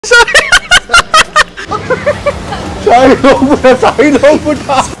What's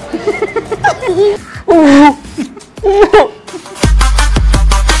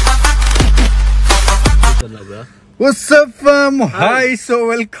up fam? Hi, so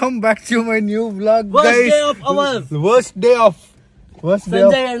welcome back to my new vlog guys. Worst day of ours. Worst day of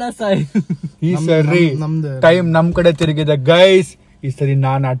Sanjay ಅಣ್ಣ ಸಾಯಿ. ಈ ಸರಿ time ನಮ್ ಕಡೆ ತಿರುಗಿದೆ guys. ಈ ಸರಿ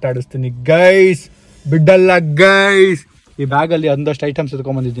ನಾನ್ ಆಟ ಆಡಿಸ್ತೀನಿ ಗೈಸ್, ಬಿಡಲ್ಲ ಗೈಸ್. ಈ ಬ್ಯಾಗ್ ಅಲ್ಲಿ ಒಂದಷ್ಟು ಐಟಮ್ಸ್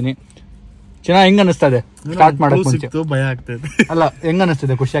ಎತ್ಕೊಂಡ್ ಬಂದಿದ್ದೀನಿ. ಚೆನ್ನಾಗಿ ಹೆಂಗ್ ಅನಿಸ್ತಾ ಇದೆ ಸ್ಟಾರ್ಟ್ ಮಾಡಕ್ ಮುಂಚೆ? ಭಯ ಆಗ್ತದೆ ಅಲ್ಲ, ಹೆಂಗ್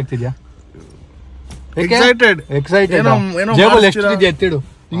ಅನಿಸ್ತಿದೆ? ಖುಷಿ ಆಗ್ತಿದ್ಯಾ? ಎಕ್ಸೈಟೆಡ್ ಜೇಬಲ್ ಎಷ್ಟಿದೆ ಎತ್ತಿಡು.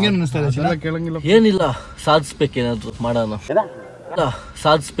 ಹಿಂಗೇನ್ ಅನಿಸ್ತಾ ಇದೆ? ಏನಿಲ್ಲ, ಸಾಧಿಸ್ಬೇಕೇನಾದ್ರು ಮಾಡೋಣ,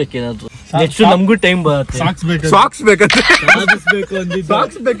 ಸಾಧಿಸ್ಬೇಕೇನಾದ್ರು. ನೆಕ್ಸ್ಟ್ ನಮ್ಗೂ ಟೈಮ್ ಬರುತ್ತೆ. ಸಾಕ್ಸ್ ಬೇಕಂತೆ.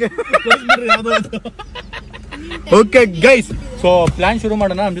 ಓಕೆ ಗೈಸ್, ಸೊ ಪ್ಲಾನ್ ಶುರು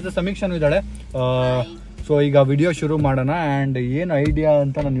ಮಾಡೋಣ. ನಮ್ ಜೊತೆ ಸಮೀಕ್ಷಾನು ಇದ್ದಾಳೆ. ಸೊ ಈಗ ವಿಡಿಯೋ ಶುರು ಮಾಡೋಣ. ಅಂಡ್ ಏನು ಐಡಿಯಾ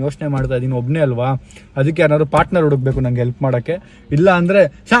ಅಂತ ನಾನು ಯೋಚನೆ ಮಾಡ್ತಾ ಇದ್ದೀನಿ. ಒಬ್ನೇ ಅಲ್ವಾ, ಅದಕ್ಕೆ ಯಾರು ಪಾರ್ಟ್ನರ್ ಹುಡುಕ್ಬೇಕು ನಂಗೆ ಹೆಲ್ಪ್ ಮಾಡಕ್ಕೆ. ಇಲ್ಲ ಅಂದ್ರೆ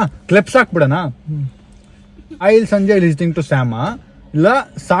clips ಹಾಕ್ಬಿಡೋಣ. I'll Sanjay listening to ಸ್ಯಾಮ, ಇಲ್ಲ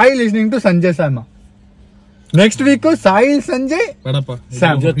Sai listening to Sanjay ಸ್ಯಾಮ. Next week soil Sanjay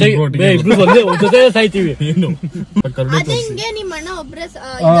Sam ಸಾಯ್ತೀವಿ.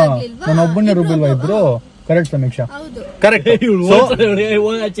 ನಾನು ಒಬ್ಬನೇ ರುಬ್ಬಲ್ವಾ? ಇಬ್ರು ಕರೆಕ್ಟ್ ಸಮೀಕ್ಷಾ, ಕರೆಕ್ಟ್.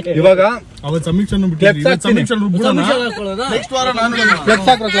 ಇವಾಗ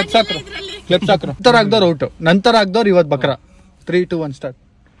ನಂತರ ಆಗ್ದವ್ರು ಔಟ್, ನಂತರ ಆಗ್ದವ್ರು ಇವತ್ತು ಬಕ್ರ. 3, 2, 1 ಸ್ಟಾರ್ಟ್.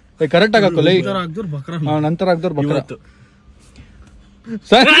 ಕರೆಕ್ಟ್ ಆಗ ಹಾಕೋಲ್ಲ. ನಂತರ ಆಗ್ದವ್ರು ಬಕ್ರ.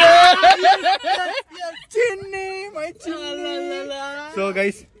 ಸೊ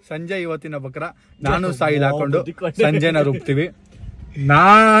ಗೈಸ್, ಸಂಜಯ್ ಇವತ್ತಿನ ಬಕ್ರ, ನಾನು ಸಾಯಿಲ್ ಹಾಕೊಂಡು ಸಂಜೆನ ರುಬ್ತೀವಿ.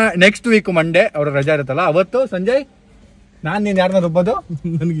 ನೆಕ್ಸ್ಟ್ ವೀಕ್ ಮಂಡೇ ಅವ್ರ ರಜಾ ಇರುತ್ತಲ್ಲ, ಅವತ್ತು ಸಂಜಯ್ ನಾನ್ ನೀನ್ ಯಾರನ್ನ ರುಬ್ಬೋದು?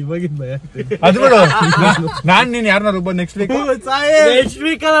 ನನ್ಗೆ ಇವಾಗಿನ ಭಯ. ಅದು ಬಿಡು, ನಾನ್ ನೀನ್ ಯಾರನ್ನ ರುಬ್ಬೋದು ನೆಕ್ಸ್ಟ್ ವೀಕ್? ನೆಕ್ಸ್ಟ್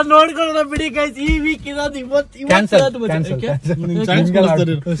ವೀಕ್ ಎಲ್ಲ ನೋಡ್ಕೊಳ್ಳೋಣ ಬಿಡಿ ಗೈಸ್. ಈ ವೀಕ್ ಇರೋದು ಕ್ಯಾನ್ಸಲ್.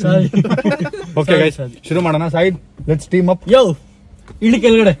 ಓಕೆ ಗೈಸ್, ಶುರು ಮಾಡೋಣ. Side let's team up. ಯೋ ಇಳಿ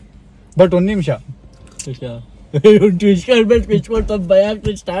ಕೆಳಗಡೆ. ಬಟ್ ಒಂದ್ ನಿಮಿಷ ಭಯ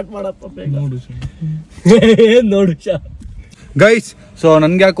ಆಗ್ತದೆ. ಸ್ಟಾರ್ಟ್ ಮಾಡಪ್ಪ ನೋಡು ಗೈಸ್. ಸೊ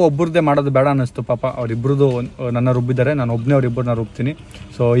ನನ್ಗೆ ಯಾಕೋ ಒಬ್ಬರದೇ ಮಾಡೋದು ಬೇಡ ಅನ್ನಿಸ್ತು. ಪಾಪ ಅವ್ರಿಬ್ರದ್ದು ನನ್ನ ರುಬ್ಬಿದ್ದಾರೆ, ನಾನು ಒಬ್ಬನೇ ಅವ್ರಿಬ್ಬರನ್ನ ರುಬ್ತೀನಿ.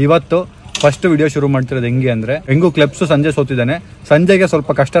 ಸೊ ಇವತ್ತು ಫಸ್ಟ್ ವಿಡಿಯೋ ಶುರು ಮಾಡ್ತಿರೋದು ಹೆಂಗೆ ಅಂದ್ರೆ, ಹೆಂಗೂ ಕ್ಲಿಪ್ಸ್ ಸಂಜಯ್ ಸೋತಿದ್ದಾನೆ. ಸಂಜಯ್ಗೆ ಸ್ವಲ್ಪ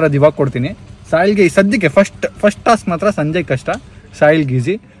ಕಷ್ಟ ಇರೋದು ಇವಾಗ ಕೊಡ್ತೀನಿ. ಸಾಯಿಲ್ಗೆ ಈ ಸದ್ಯಕ್ಕೆ ಫಸ್ಟ್ ಟಾಸ್ಕ್ ಮಾತ್ರ ಸಂಜಯ್ ಕಷ್ಟ, ಸಾಯಿಲ್ಗೆ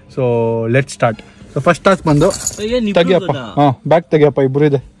easy. So let start. So first task ಬಂದು ತೆಗಿಯಪ್ಪ. ಬ್ಯಾಗ್ ತೆಗಿಯಪ್ಪ, ಇಬ್ರು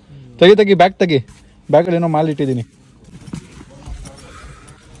ಇದೆ. ತೆಗಿ ಬ್ಯಾಗ್ ತೆಗಿ. ಬ್ಯಾಗಲ್ಲಿ ಏನೋ ಮಾಲ್ ಇಟ್ಟಿದ್ದೀನಿ.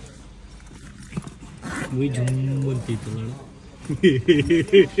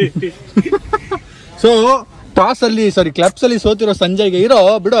 ಸೊ ಟಾಸ್ ಅಲ್ಲಿ ಕ್ಲಬ್ಸ್ ಅಲ್ಲಿ ಸೋತಿರೋ ಸಂಜಯ್ಗೆ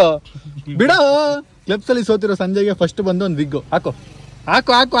ಬಿಡೋ ಕ್ಲಬ್ಸ್ ಅಲ್ಲಿ ಸೋತಿರೋ ಸಂಜಯ್ಗೆ ಫಸ್ಟ್ ಬಂದು ಒಂದು ವಿಗ್ ಹಾಕೋ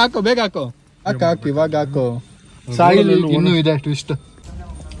ಬೇಗ ಹಾಕೋ ಇವಾಗ ಹಾಕೋ. ಸಾಯಿಲ್ ಇನ್ನೂ ಇದೆ ಟ್ವಿಸ್ಟ್.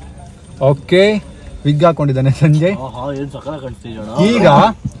 ಓಕೆ, ವಿಗ್ ಹಾಕೊಂಡಿದ್ದಾನೆ ಸಂಜಯ್. ಈಗ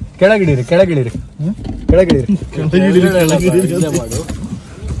ಕೆಳಗಿಳಿರಿ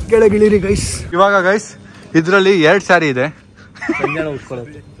ಗೈಸ್. ಇವಾಗ ಗೈಸ್ ಇದ್ರಲ್ಲಿ 2 ಸ್ಯಾರಿ ಇದೆ.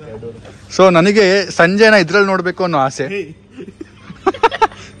 ಸೊ ನನಗೆ ಸಂಜೆನ ಇದ್ರಲ್ಲಿ ನೋಡ್ಬೇಕು ಅನ್ನೋ ಆಸೆ,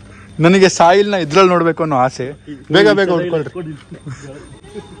 ನನಗೆ ಸಾಯಿಲ್ನ ಇದ್ರಲ್ಲಿ ನೋಡ್ಬೇಕು ಅನ್ನೋ ಆಸೆ. ಬೇಗ ಉಟ್ಕೊಳ್ರಿ,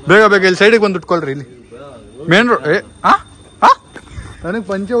 ಬೇಗ ಇಲ್ಲಿ ಸೈಡಿಗೆ ಬಂದು ಉಟ್ಕೊಳ್ರಿ. ಇಲ್ಲಿ ಮೇನ್ ರೋಡ್. ನನಗ್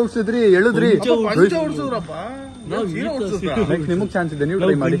ಪಂಚೆ ಉಡ್ಸಿದ್ರಿ, ಹೇಳಿದ್ರಿ. ನಿಮಗ್ ಚಾನ್ಸ್ ಇದೆ, ನೀವು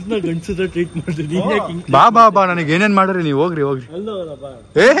ಟ್ರೈ ಮಾಡಿ. ಬಾ ನನಗೆ ಏನೇನ್ ಮಾಡ್ರಿ ನೀವು. ಹೋಗ್ರಿ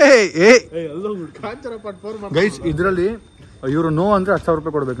ಗೈಸ್. ಇದ್ರಲ್ಲಿ ಇವ್ರು ನೋ ಅಂದ್ರೆ 10,000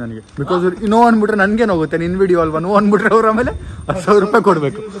 ರೂಪಾಯಿ ಕೊಡ್ಬೇಕು ನನಗೆ. ಬಿಕಾಸ್ ನೋ ಅನ್ಬಿಟ್ರೆ ನನ್ಗೇನ್ ಹೋಗುತ್ತೆ, ನಿನ್ ವಿಡಿಯೋ ಅಲ್ವಾ. ನೋ ಅನ್ಬಿಟ್ರೆ ಅವ್ರ ಆಮೇಲೆ 10,000 ರೂಪಾಯಿ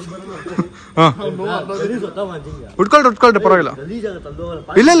ಕೊಡ್ಬೇಕು. ಉಟ್ಕೊಳ್ರಿ ಪರವಾಗಿಲ್ಲ.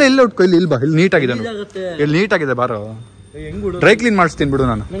 ಇಲ್ಲ ಉಟ್ಕೊ. ಇಲ್ಲಿ ಬಾ, ಇಲ್ಲಿ ನೀಟಾಗಿದೆ, ಇಲ್ಲಿ ನೀಟಾಗಿದೆ. ಬಾರೋ, ಡ್ರೈ ಕ್ಲೀನ್ ಮಾಡಿಸ್ತೀನಿ ಬಿಡು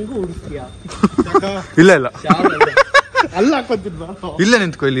ನಾನು. ಇಲ್ಲ ಇಲ್ಲ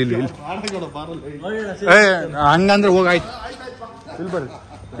ನಿಂತ್ಕೊ. ಇಲ್ಲಿ ಹಂಗಂದ್ರೆ ಹೋಗಾಯ್ತು.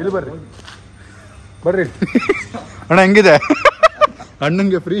 ಇಲ್ಲಿ ಬರ್ರಿ ಅಣ್ಣ. ಹೆಂಗಿದೆ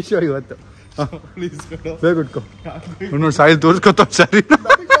ಅಣ್ಣಂಗೆ ಫ್ರೀ ಶೋ ಇವತ್ತು. ಬೇಗ ಉಟ್ಕೊ. ನೋಡಿ ಸಾಯಿಲ್ ತೋರ್ಸ್ಕೊತ ಸರಿ.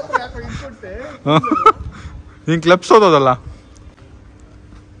 ನೀನ್ ಕ್ಲಬ್ಸ್ ಓದೋದಲ್ಲ.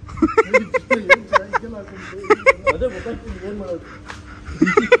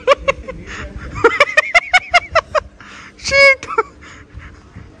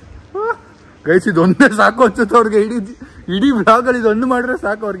 ಗೈಸ್, ಇದೊಂದೇ ಸಾಕು ಅನ್ಸುತ್ತೆ ಅವ್ರಿಗೆ. ಇಡೀ ಬ್ಲಾಗ್ ಅಲ್ಲಿ ಇದೊಂದು ಮಾಡ್ರೆ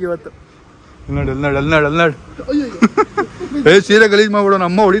ಸಾಕು ಅವ್ರಿಗೆ ಇವತ್ತು. ನೋಡಿ. ಸೀರೆ ಗಲೀಜ್ ಮಾಡ್ಬಿಡೋ,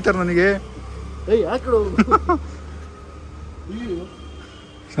 ನಮ್ಮ ಹೊಡಿತಾರೆ ನನಗೆ.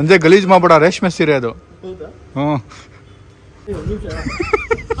 ಸಂಜೆ ಗಲೀಜ್ ಮಾಡ್ಬೇಡ, ರೇಷ್ಮೆ ಸೀರೆ ಅದು.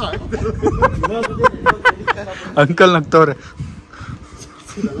 ಅಂಕಲ್ ನಗ್ತವ್ರೆ.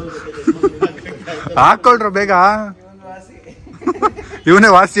 ಹಾಕೊಳ್ರ ಬೇಗ. ಇವನೇ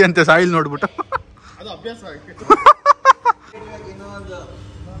ವಾಸಿ ಅಂತೆ ಸಾಯಿಲ್ ನೋಡ್ಬಿಟ್ಟು.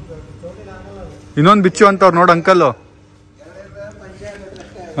 ಇನ್ನೊಂದು ಬಿಚ್ಚು ಅಂತವ್ರು ನೋಡು ಅಂಕಲ್.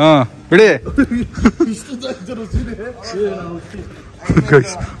 ಹಾ ಬಿಡಿ.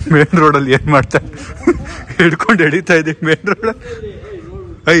 ಮೇನ್ ರೋಡಲ್ಲಿ ಏನ್ ಮಾಡ್ತಾರೆ ಹಿಡ್ಕೊಂಡು ಹಿಡಿತಾ ಇದೀವಿ ಮೇನ್ ರೋಡ್.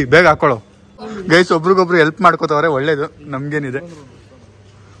 ಬೇಗ ಹಾಕೊಳ್ಳೋ ಗೈಸ್. ಒಬ್ರಿಗೊಬ್ರು ಹೆಲ್ಪ್ ಮಾಡ್ಕೋತವ್ರೆ, ಒಳ್ಳೇದು. ನಮ್ಗೇನಿದೆ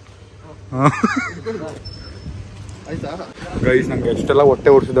ಗೈಸ್. ನಂಗೆ ಎಷ್ಟೆಲ್ಲ ಹೊಟ್ಟೆ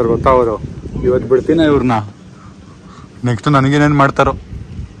ಉಡ್ಸಿದಾರೆ ಗೊತ್ತಾ ಅವರು. ಇವತ್ತು ಬಿಡ್ತೀನಿ ಇವ್ರನ್ನ, ನೆಕ್ಸ್ಟ್ ನನಗೇನೇನು ಮಾಡ್ತಾರೋ.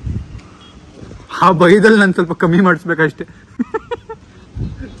 ಆ ಬೈದಲ್ಲಿ ನಾನು ಸ್ವಲ್ಪ ಕಮ್ಮಿ ಮಾಡಿಸ್ಬೇಕಷ್ಟೇ.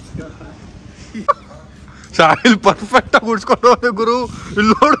 ಸಾಯಿಲ್ ಪರ್ಫೆಕ್ಟ್ ಆಗಿ ಉಡ್ಸ್ಕೊಂಡು ಹೋದೆ ಗುರು.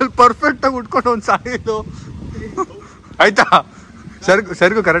 ಇಲ್ಲಿ ನೋಡಲ್ಲಿ ಪರ್ಫೆಕ್ಟ್ ಆಗಿ ಉಟ್ಕೊಂಡು ಒಂದು ಸಾಯಿಲು. ಆಯ್ತಾ?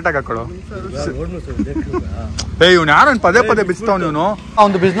 ಸರಿಗೂ ಕರೆಕ್ಟ್ ಆಗಿ ಹಾಕೊಳ್ಳೋ. ಇವ್ನು ಯಾರನ್ ಪದೇ ಪದೇ ಬಿಚ್ತಾವ್. ಇವನು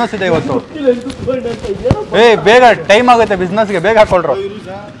ಒಂದು ಬಿಸ್ನೆಸ್ ಇದೆ ಇವತ್ತು. ಬೇಗ ಟೈಮ್ ಆಗುತ್ತೆ ಬಿಸ್ನೆಸ್ಗೆ, ಬೇಗ ಹಾಕೊಳ್ರು.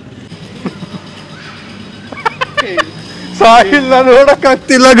 ಸಾಯಿಲ್ ನಾನು ನೋಡಕ್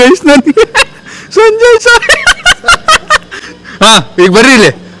ಆಗ್ತಿಲ್ಲ ಗೈಸ್ ನನಗೆ. ಸಂಜಯ್ ಹಾ ಈಗ ಬರ್ರಿ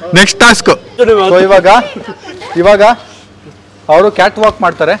ಇಲ್ಲಿ ನೆಕ್ಸ್ಟ್ ಟಾಸ್ಕ್. ಇವಾಗ ಅವರು ಕ್ಯಾಟ್ ವಾಕ್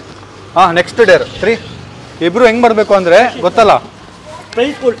ಮಾಡ್ತಾರೆ. ಹಾ ನೆಕ್ಸ್ಟ್ ಡೇರ್ 3 ಇಬ್ರು ಹೆಂಗ್ ಬರ್ಬೇಕು ಅಂದ್ರೆ ಗೊತ್ತಲ್ಲ.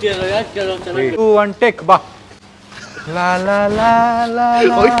 ಟೇಕ್ ಬಾ.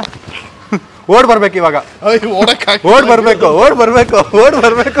 ಓಡ್ ಬರ್ಬೇಕು ಇವಾಗ. ಓಡ್ ಬರ್ಬೇಕು.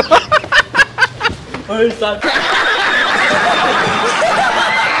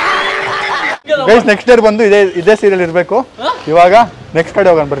 ಗೈಸ್ ನೆಕ್ಸ್ಟ್ ಡೇರ್ ಬಂದು ಇದೇ ಸೀರಿಯಲ್ ಇರ್ಬೇಕು. ಇವಾಗ ನೆಕ್ಸ್ಟ್ ಕಡೆ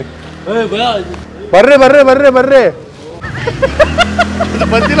ಹೋಗೋಣ ಬರ್ರಿ. ಬರ್ರಿ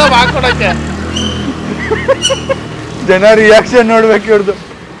ಬಂದಿಲ್ಲ ಹಾಕೊಡಕ್ಕೆ. ಜನ ರಿಯಾಕ್ಷನ್ ನೋಡ್ಬೇಕು ಇವ್ರದ್ದು.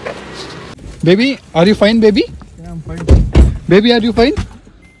 Baby are you fine? Baby are you fine?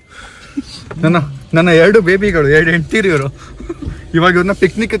 ನನ್ನ 2 ಬೇಬಿಗಳು, 2 ಹೆಂಡ್ತೀರು ಇವರು. ಇವಾಗ ಇವ್ರನ್ನ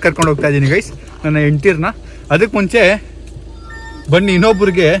ಪಿಕ್ನಿಕ್ ಕರ್ಕೊಂಡು ಹೋಗ್ತಾ ಇದ್ದೀನಿ ಗೈಸ್, ನನ್ನ ಹೆಂಡ್ತೀರ್ನ. ಅದಕ್ಕೆ ಮುಂಚೆ ಬನ್ನಿ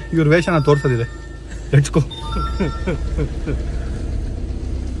ಇನ್ನೊಬ್ರಿಗೆ ಇವ್ರ ವೇಷನ ತೋರ್ಸೋದಿದೆ. Let's go.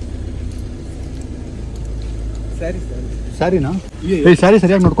 ಸ್ಯಾರಿನಾ? ಸ್ಯಾರಿ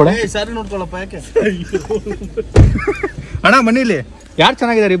ಸರಿಯಾಗಿ ನೋಡ್ಕೊಳೆ. ಸ್ಯಾರಿ ನೋಡ್ಕೊಳಪ್ಪ. ಯಾಕೆ ಅಣ್ಣ ಮನೇಲಿ ಯಾರು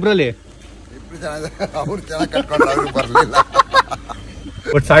ಚೆನ್ನಾಗಿದ್ದಾರೆ? ಇಬ್ರಲ್ಲಿ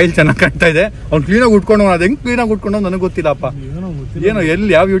ಬಟ್ ಸಾಯಿಲ್ ಚೆನ್ನಾಗಿ ಕಾಣ್ತಾ ಇದೆ. ಅವ್ನು ಕ್ಲೀನಾಗಿ ಉಟ್ಕೊಂಡು, ಅದು ಹೆಂಗ್ ಕ್ಲೀನಾಗಿ ಉಟ್ಕೊಂಡು ನನಗೆ ಗೊತ್ತಿಲ್ಲಪ್ಪ. ಏನೋ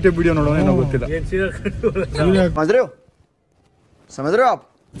ಎಲ್ಲಿ ಯಾವ ಯೂಟ್ಯೂಬ್ ವಿಡಿಯೋ ನೋಡೋಣ ಏನೋ ಗೊತ್ತಿಲ್ಲ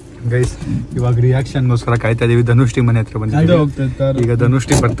ಗೈಸ್. ಇವಾಗ ರಿಯಾಕ್ಷನ್ಗೋಸ್ಕರ ಕಾಯ್ತಾ ಇದೀವಿ. ಧನುಷ್ಟಿ ಮನೆ ಹತ್ರ ಬಂದಿದ್ದೀವಿ. ಈಗ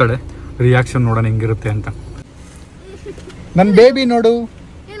ಧನುಷ್ಟಿ ಬರ್ತಾಳೆ, ರಿಯಾಕ್ಷನ್ ನೋಡೋಣ ಹೆಂಗಿರುತ್ತೆ ಅಂತ. ನನ್ ಬೇಬಿ ನೋಡು.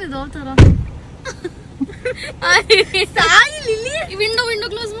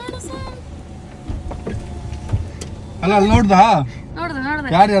 ಅಲ್ಲ ಅಲ್ಲಿ ನೋಡ್ದ?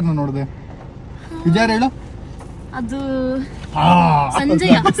 ಯಾರ್ಯಾರನ್ನ ನೋಡ್ದೆ? ವಿಜಯ ಹೇಳು. ಅದು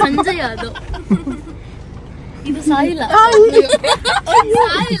ಸಂಜಯ ಅದು. ಇದು ಸಾಯಿಲ್ಲ.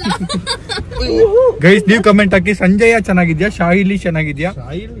 ಗೈಸ್ ನೀವು ಕಮೆಂಟ್ ಹಾಕಿ. ಸಂಜಯ ಚೆನ್ನಾಗಿದ್ಯಾ, ಶಾಹಿಲಿ ಚೆನ್ನಾಗಿದ್ಯಾ,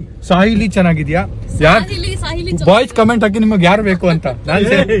 ಸಾಹಿಲಿ ಚೆನ್ನಾಗಿದ್ಯಾ? ಯಾರು ಬಾಯ್ಸ್ ಕಮೆಂಟ್ ಹಾಕಿ ನಿಮಗೆ ಯಾರು ಬೇಕು ಅಂತ.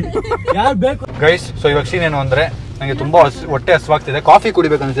 ಗೈಸ್ ಸೊ ಇವಾಗ ಸೀನ್ ಏನು ಅಂದ್ರೆ, ನಂಗೆ ತುಂಬಾ ಹೊಟ್ಟೆ ಹಸುವಾಗ್ತಿದೆ. ಕಾಫಿ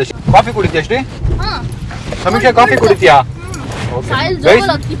ಕುಡಿಬೇಕು ಅನ್ಸುತ್ತೆ. ಕಾಫಿ ಕುಡಿತೀಯ ಅಷ್ಟೇ? ಸಮೀಕ್ಷೆ ಕಾಫಿ ಕುಡಿತೀಯಾ?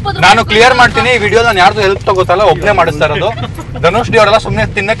 ನಾನು ಕ್ಲಿಯರ್ ಮಾಡ್ತೀನಿ ಈ ವಿಡಿಯೋ. ನಾನು ಯಾರ್ದು ಹೆಲ್ಪ್ ತಗೋತಲ್ಲ, ಒಬ್ನೇ ಮಾಡಿಸ್ತಾ ಇರೋದು. ಧನುಷ್ಡಿ ಅವರೆಲ್ಲ ಸುಮ್ಮನೆ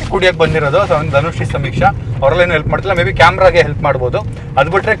ತಿನ್ನಕ್ಕೆ ಕುಡಿಯಕ್ಕೆ ಬಂದಿರೋದು. ಧನುಷ್ಡಿ ಸಮೀಕ್ಷಾ ಅವರೆಲ್ಲ ಹೆಲ್ಪ್ ಮಾಡ್ತಿಲ್ಲ. ಮೇ ಬಿ ಕ್ಯಾಮ್ರಾಗೆ ಹೆಲ್ಪ್ ಮಾಡ್ಬೋದು. ಅದ್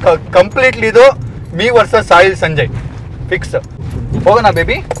ಬಿಟ್ರೆ ಕಂಪ್ಲೀಟ್ಲಿ ಇದು me versus soil Sanjay fix. ಹೋಗೋಣ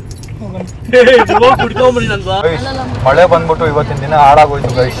ಬೇಬಿ. ಮಳೆ ಬಂದ್ಬಿಟ್ಟು ಇವತ್ತಿನ ದಿನ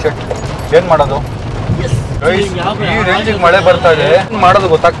ಹಾಳಾಗೋಯ್ತು ಗೈಸ್. ಏನ್ ಮಾಡೋದು? ಈ ರೇಂಜಿಗೆ ಮಳೆ ಬರ್ತಾ ಇದೆ, ಏನ್ ಮಾಡೋದು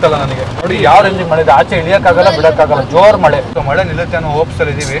ಗೊತ್ತಾಗ್ತಲ್ಲ ನನಗೆ. ನೋಡಿ ಯಾವ ರೇಂಜಿಗೆ ಮಳೆ ಇದೆ. ಆಚೆ ಇಳಿಯಕ್ಕಾಗಲ್ಲ, ಬಿಡಕ್ಕಾಗಲ್ಲ. ಜೋರ್ ಮಳೆ. ಮಳೆ ನಿಲ್ಲುತ್ತೆ ಅನ್ನೋ ಹೋಪ್ಸ್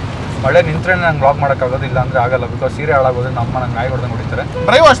ಅಲ್ಲಿ ಇದೀವಿ. ಮಳೆ ನಿಂತ್ರೆ ನಂಗೆ ಬ್ಲಾಗ್ ಮಾಡಕ್ಕಾಗೋದು, ಇಲ್ಲ ಅಂದ್ರೆ ಆಗಲ್ಲ. ಬಿಕಾಸ್ ಸೀರೆ ಹಾಳಾಗೋದ್ರೆ ನಮ್ಮ ನಂಗೆ ನಾಯಿ ಹೊಡೆದಂಗೆ ಹೊಡಿತಾರೆ.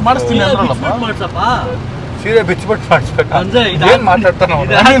 ಡ್ರೈ ವಾಶ್ ಮಾಡಿಸ್ತೀನಿ ಸೀರೆ ಬಿಚ್ಚಿಬಿಟ್ಟು ಮಾಡಿಸ್ಬೇಕಾ? ಏನ್ ಮಾತಾಡ್ತಾನೆ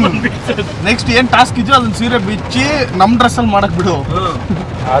ನೆಕ್ಸ್ಟ್ ಏನ್ ಟಾಸ್ಕ್ ಇದೆಯೋ ಅದನ್ನ ಸೀರೆ ಬಿಚ್ಚಿ ನಮ್ ಡ್ರೆಸ್ ಅಲ್ಲಿ ಮಾಡಕ್ ಬಿಡು.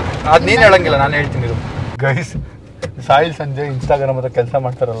 ಅದ್ ನೀನ್ ಹೇಳಂಗಿಲ್ಲ, ನಾನು ಹೇಳ್ತೀನಿ. ಗೈಸ್ ಸಾಯಿಲ್ ಸಂಜಯ್ ಇನ್ಸ್ಟಾಗ್ರಾಮ್ ಹತ್ರ ಕೆಲಸ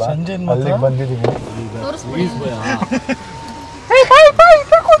ಮಾಡ್ತಾರಲ್ಲ, ಅಲ್ಲಿಗೆ ಬಂದಿದ್ದೀವಿ.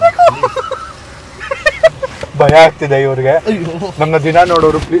 ಭಯ ಆಗ್ತಿದೆ ಇವ್ರಿಗೆ. ನಮ್ಮ ದಿನ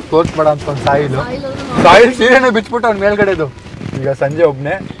ನೋಡೋರು ಪ್ಲೀಸ್ ಪೋಸ್ಟ್ ಮಾಡ ಅಂತ. ಸಾಯಿಲ್ ಸೀರೆನೆ ಬಿಚ್ಬಿಟ್ಟು ಅವ್ನ ಮೇಲ್ಗಡೆದು. ಈಗ ಸಂಜೆ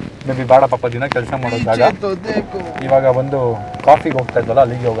ಒಬ್ನೇ ಮೇ ಬಿ ಬೇಡ ಪಾಪ ದಿನ ಕೆಲಸ ಮಾಡೋದಾಗ. ಇವಾಗ ಒಂದು ಕಾಫಿಗೆ ಹೋಗ್ತಾ ಇದ್ವಲ್ಲ,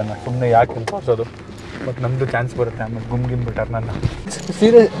 ಅಲ್ಲಿಗೆ ಹೋಗೋಣ. ಸುಮ್ಮನೆ ಯಾಕೆ ತೋರಿಸೋದು. ಬಟ್ ನಮ್ದು ಚಾನ್ಸ್ ಬರುತ್ತೆ ಆಮೇಲೆ ಗುಮ್ಗಿಂಬಿಟ್ಟಾರ ನನ್ನ.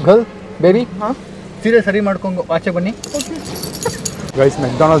 ಸೀರೆ ಗರ್ಲ್ ಬೇಬಿ ಸೀರೆ ಸರಿ ಮಾಡ್ಕೊಂಡು ಆಚೆ ಬನ್ನಿ. ಗೈಸ್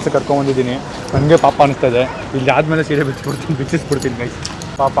ಮೆಕ್ಡೊನಾಲ್ಡ್ಸ್ ಕರ್ಕೊಂಡ್ ಬಂದಿದ್ದೀನಿ. ನನಗೆ ಪಾಪ ಅನಿಸ್ತದೆ. ಇಲ್ಲಿ ಆದಮೇಲೆ ಸೀರೆ ಬಿಚ್ಚಿಸ್ಬಿಡ್ತೀನಿ ಗೈಸ್.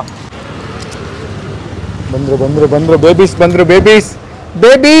 ಪಾಪ ಬಂದರು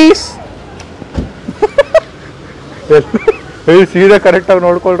ಬೇಬೀಸ್ ಸೀರೆ ಕರೆಕ್ಟಾಗಿ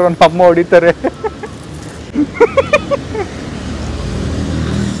ನೋಡ್ಕೊಳ್ರು ನಮ್ಮ ಅಮ್ಮ ಹೊಡಿತಾರೆ.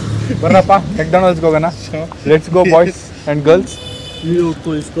 ಬರ್ರಪ್ಪ ಮೆಕ್ಡೊನಾಲ್ಡ್ಸ್ಗೆ ಹೋಗೋಣ. Let's go boys and girls.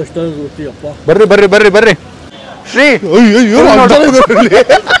 ಬರ್ರಿ ಶ್ರೀ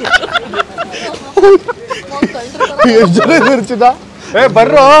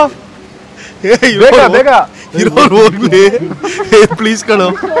ಬರ್ರೋ ಬೇಗ ಇರೋರು ಹೋಗ್ಲಿ ಪ್ಲೀಸ್ ಕಣೋ,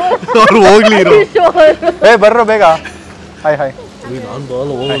 ಅವ್ರು ಹೋಗ್ಲಿ ಇರೋ. ಬರ್ರೋ ಬೇಗ. ಹಾಯ್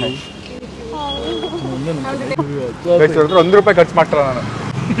 1 ರೂಪಾಯಿ ಖರ್ಚು ಮಾಡ್ತಾರ ನಾನು.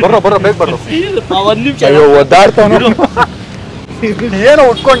 ಬರ್ರೋ ಬೇಗ ಬರ್ರೋ. ಅಯ್ಯೋ ಒದ್ದಾಡ್ತಾವ ಏನೋ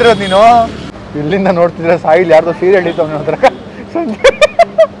ಉಟ್ಕೊಂಡಿರೋದು ನೀನು. ಇಲ್ಲಿಂದ ನೋಡ್ತಿದ್ರೆ ಸಾಯಿಲ್ ಯಾರ್ದೋ ಸೀರೆ ಹಿಡಿತಾವ ಹತ್ರ.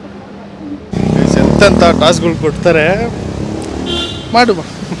 ಎಂತೆಂತ ಟಾಸ್ಕ್ಗಳು ಕೊಡ್ತಾರೆ. ಮಾಡು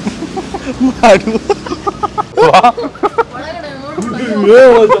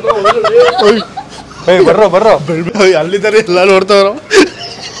ಬರ್ರೋ ಅಲ್ಲಿದ್ದಾರೆ ಎಲ್ಲ ನೋಡ್ತಾವ್ರು.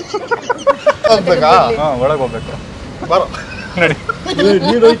 ಹೋಗ್ಬೇಕಾ? ಒಳಗೆ ಹೋಗ್ಬೇಕು. ಬರೋ ನಡಿ.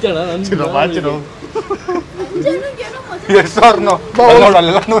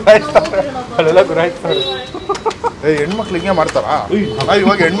 ಹೆಣ್ಮಕ್ಳು ಹಿಂಗೆ ಮಾಡ್ತಾರಾ?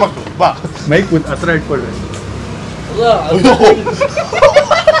 ಇವಾಗ ಹೆಣ್ಮಕ್ಳು ಬಾ ಮೈಕ್ ಹತ್ರ ಇಟ್ಕೊಳ್ರಿ.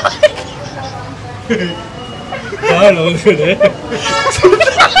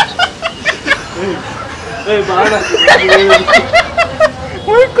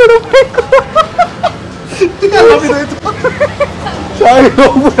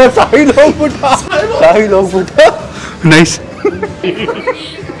 ಸಾಯಿಲ್ ಹೋಗ್ಬಿಟ್ಟ. ನೈಸ್.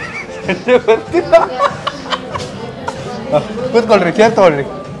 ಕೂತ್ಕೊಳ್ರಿ, ಚೇರ್ ತಗೊಳ್ರಿ,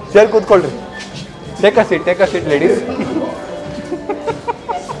 chair ಕೂತ್ಕೊಳ್ರಿ. Take a seat ladies.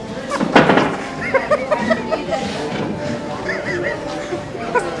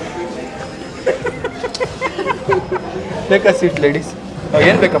 Take a seat ladies.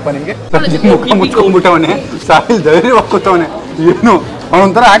 ಏನ್ ಬೇಕಪ್ಪ ನಿಮ್ಗೆ? ಮುಚ್ಕೊಂಡ್ಬಿಟ್ಟವನೆ ಸಾಯಿಲ್ ಧೈರ್ಯವಾಗಿ ಕೂತವನೆ. ಏನು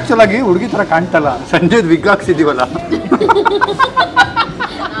ಅವನೊಂಥರ ಆಕ್ಚುಲ್ ಆಗಿ ಹುಡುಗಿ ತರ ಕಾಣ್ತಲ್ಲ. ಸಂಜೆ ವಿಗ್ ಹಾಕ್ಸಿದೀವಲ್ಲ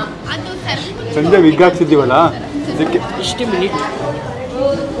ಅದಕ್ಕೆ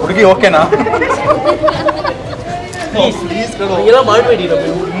ಹುಡುಗಿ ಓಕೆನಾ?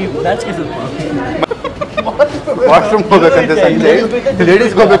 ವಾಶ್ರೂಮ್ ಹೋಗ್ಬೇಕಂತೆ ಸಂಜೆ.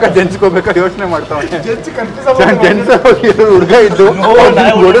 ಲೇಡೀಸ್ಗೆ ಹೋಗ್ಬೇಕಾ ಜೆಂಟ್ಸ್ಗೆ ಹೋಗ್ಬೇಕಾ ಯೋಚನೆ ಮಾಡ್ತಾವನೆ. ಜೆಂಟ್ಸ್ ಹುಡುಗ ಇದ್ದು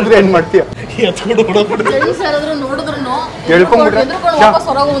ನೋಡಿದ್ರೆ ಏನ್ ಮಾಡ್ತೀಯ? ಹೇಳ್ಕೊಂಬಿಟ್ರೆ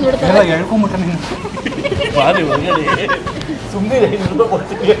ನೀನು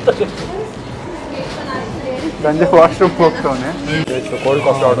ಸಂಜೆ ವಾಶ್ರೂಮ್ ಹೋಗ್ತಾವನೆ. ಕೋಲ್ಡ್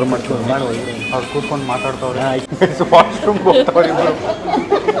ಕಾಫಿ ಆರ್ಡರ್ ಮಾಡ್ತೀವಿ. ಅವ್ರು ಕೂತ್ಕೊಂಡು ಮಾತಾಡ್ತಾವ್ರೆ. ವಾಶ್ರೂಮ್ ಹೋಗ್ತಾವ್ರೆ ಇಬ್ರು.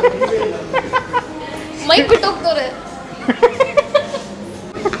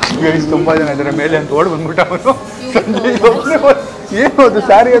 ತುಂಬಾ ಜನ ಇದಾರೆ ಮೇಲೆ ಅಂತ ಓಡ್ ಬಂದ್ಬಿಟ್ಟ ಅವನು. ಏನೋದು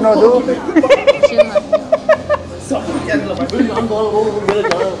ಸ್ಯಾರಿ ಅನ್ನೋದು.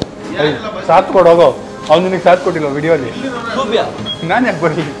 ಸಾಥ್ ಕೊಡೋಗೋ. ಅವ್ನು ನಿನಗೆ ಸಾಥ್ ಕೊಟ್ಟಿಲ್ಲ ವಿಡಿಯೋಲಿ. ನಾನು ಯಾಕೆ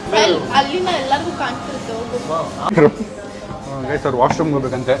ಬರಲಿ? ಸರ್ ವಾಶ್ರೂಮ್ಗೆ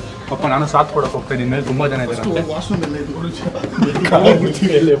ಹೋಗ್ಬೇಕಂತೆ. ಪಾಪ ನಾನು ಸಾಥ್ ಕೊಡೋಕೆ ಹೋಗ್ತೀನಿ. ಮೇಲೆ ತುಂಬಾ ಜನ ಇದ್ದಾರೆ.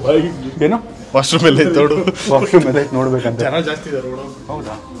 ಏನು ವಾಶ್ರೂಮ್ ಎಲ್ಲ ವಾಶ್ರೂಮ್ ಎಲ್ಲ ನೋಡ್ಬೇಕಂತ ಜನ ಜಾಸ್ತಿ ಇದ್ದಾರೆ.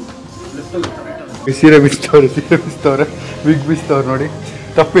 ಹೌದಾ? ಸೀರೆ ಬಿಸ್ತವ್ರೆ ವಿಗ್ ಬಿಸ್ತವ್ರೆ ನೋಡಿ.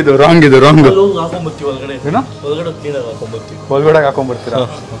 ತಪ್ಪಿದ್ದು ರಾಂಗ್ ಇದು ರಾಂಗ್. ಏನೋ ಒಳಗಡೆ ಹಾಕೊಂಡ್ಬರ್ತೀರಾ?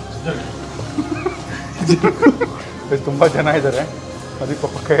 ತುಂಬಾ ಜನ ಇದ್ದಾರೆ. ಅದಕ್ಕೆ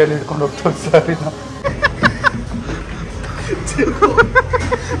ಪಾಪ ಕೈಯಲ್ಲಿ ಹಿಡ್ಕೊಂಡು ಹೋಗ್ತಾರೆ ಸಾರಿನ.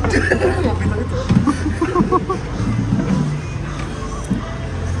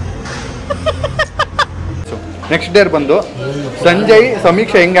 ನೆಕ್ಸ್ಟ್ ಡೇರ್ ಬಂದು ಸಂಜಯ್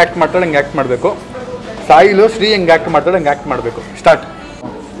ಸಮೀಕ್ಷೆ ಹೆಂಗೆ ಆ್ಯಕ್ಟ್ ಮಾಡ್ತಾಳೆ ಹಂಗೆ ಆ್ಯಕ್ಟ್ ಮಾಡಬೇಕು. ಸಾಯಿಲು ಶ್ರೀ ಹೆಂಗೆ ಆ್ಯಕ್ಟ್ ಮಾಡ್ತಾಳೆ ಹಂಗೆ ಆ್ಯಕ್ಟ್ ಮಾಡಬೇಕು. ಸ್ಟಾರ್ಟ್.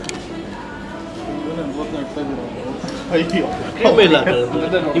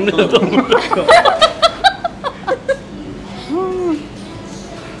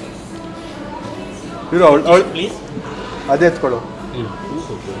 ಇರು ಅವಳು ಅದೇ ಎತ್ಕೊಳ್ಳು.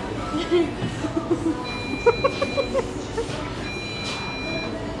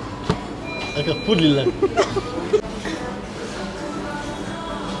 ಪುರ್ಲಿಲ್ಲ.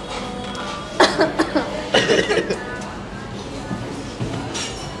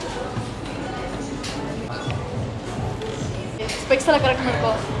 ಸ್ಪೆಕ್ಸ್ ಎಲ್ಲ ಕರೆಕ್ಟ್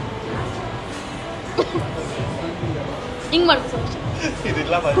ಮಾಡ್ಕೋ. ಹಿಂಗ್ ಮಾಡ್ಕೋ.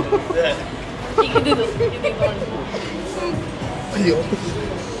 ಇದಿಲ್ಲ ಈಗ ಇದು ಅಯ್ಯೋ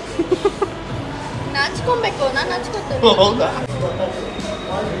ನಾಚ್ಕೊಬೇಕು ನಾನು ನಾಚ್ಕೊತೇನೆ ಹೌದಾ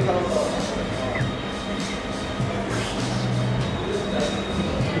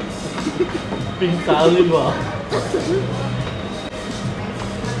ಪಿಂಕ್ ಆಗಿಲ್ವಾ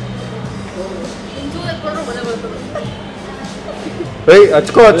ಒಂಚೂರು ಎತ್ಕೊಂಡ್ರೆ ಮನೆ ಬರ್ತದೆ ಏಯ್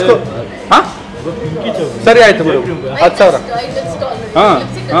ಹಚ್ಕೋ ಹಾ ಸರಿ ಆಯ್ತು ಬಿಡು 10,000 ಹಾಂ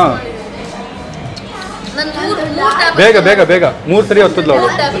ಬೇಗ ಬೇಗ ಬೇಗ 3 ಸರಿ ಹೊತ್ತದ್ಲು ಅವಳು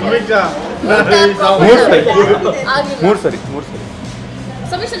 3 ಸರಿ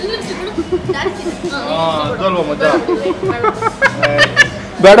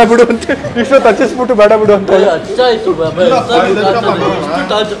ಬೇಡ ಬಿಡು ಅಂತ ಇಷ್ಟೊತ್ತು ಹಚ್ಚಿಸ್ಬಿಟ್ಟು ಬೇಡ ಬಿಡು ಅಂತ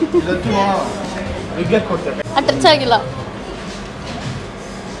ಟಚ್ ಆಗಿಲ್ಲ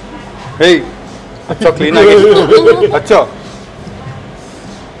ಏಯ್ ಹಚ್ಚೋ ಕ್ಲೀನ್ ಆಗಿ ಹಚ್ಚೋ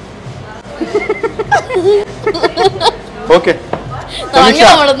ಓಕೆ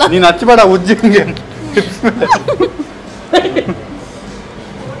ನೀನು ಹಚ್ಚಬೇಡ ಉಜ್ಜಿಂಗೆ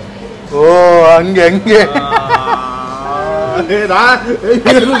ಓ ಹಂಗೆ ಹಂಗೆ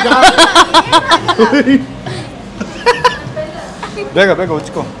ಬೇಗ ಬೇಗ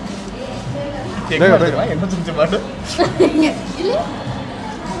ಉಚ್ಕೋ ಬೇಗ ಬೇಗ ಮಾಡು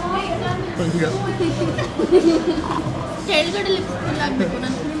ಕೆಳಗಡೆ ಲಿಪ್ಸ್ಟಿಕ್ ಹಾಕ್ಬೇಕು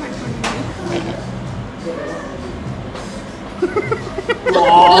ನಾನು ಫುಲ್ ಮಾಡ್ಕೊಂಡಿದ್ದೀನಿ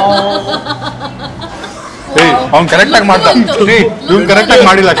ಅವ್ನು ಕರೆಕ್ಟಾಗಿ ಮಾಡ್ದ ಇವ್ನು ಕರೆಕ್ಟಾಗಿ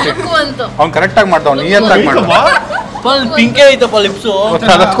ಮಾಡಿಲ್ಲ ಅಷ್ಟೇ ಅವ್ನು ಕರೆಕ್ಟಾಗಿ ಮಾಡ್ದ ಅವ್ನು ನೀಯತ್ತಾಗಿ ಮಾಡ್ದ ಪಿಂಕೇ ಐತಪ್ಪ ಲಿಪ್ಸು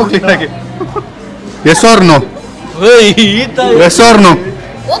ಅದಕ್ಕೂ ಕ್ಲೀನಾಗಿ S R no S R no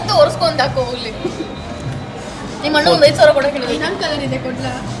ಹೋಗ್ತಾ ಒರೆಸ್ಕೊಂತ ಹಾಕೋ ಹೋಗ್ಲಿ ನಿಮ್ಮ ಅಣ್ಣ ಒಂದು 5,000 ಕೊಡಕ್ಕೆ ಇನ್ನೊಂದು ಕಲರ್ ಇದೆ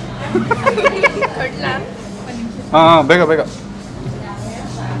ಕೊಡ್ಲಾ ಹಾಂ ಬೇಗ ಬೇಗ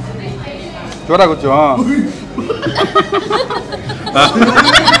ಜೋರಾಗಿ ಹುಚ್ಚು ಹಾಂ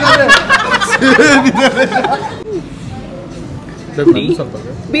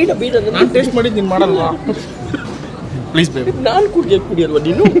ಬೀಡ ಬೀಡ ನಾನು ಟೇಸ್ಟ್ ಮಾಡಿದ್ದು ನೀನು ಮಾಡಲ್ವಾ ಪ್ಲೀಸ್ ಬೇಬಿ ನಾನು ಕುಡಿಯಲ್ವಾ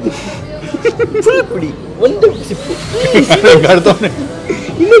ನೀನು ಫುಲ್ ಕುಡಿ ಒಂದು ಸಿಪ್ಪು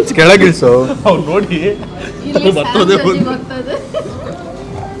ಇನ್ನೊಂದು ಕೆಳಗಿಳಿಸು ಅವ್ನು ನೋಡಿ ಬರ್ತದೆ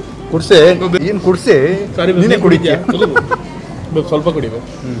ಕುಡ್ಸೆ ಏನು ಕುಡ್ಸಿ ನೀನೇ ಕುಡಿದ್ಯಾ ಸ್ವಲ್ಪ ಕುಡಿಬೇಕು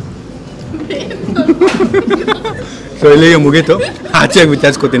ಸೊ ಇಲ್ಲಿಗೆ ಮುಗೀತು ಆಚೆಗೆ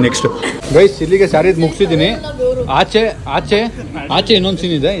ವಿಚಾರಿಸ್ಕೋತೀನಿ ನೆಕ್ಸ್ಟ್ ಗೈಸ್ ಇಲ್ಲಿಗೆ ಸ್ಯಾರಿದ್ ಮುಗಿಸಿದ್ದೀನಿ ಆಚೆ ಆಚೆ ಆಚೆ ಇನ್ನೊಂದು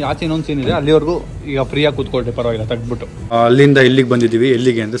ಸೀನ್ ಇದೆ ಅಲ್ಲಿವರೆಗೂ ಈಗ ಫ್ರೀಯಾಗಿ ಕೂತ್ಕೊಳ್ರಿ ಪರವಾಗಿಲ್ಲ ತೆಗ್ದ್ಬಿಟ್ಟು ಅಲ್ಲಿಂದ ಇಲ್ಲಿಗೆ ಬಂದಿದ್ದೀವಿ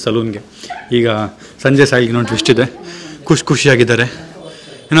ಎಲ್ಲಿಗೆ ಅಂದರೆ ಸಲೂನ್ಗೆ ಈಗ ಸಂಜೆ ಸಾಯಿಗೆ ಇನ್ನೊಂದು ಟ್ವಿಸ್ಟ್ ಇದೆ ಖುಷಿಯಾಗಿದ್ದಾರೆ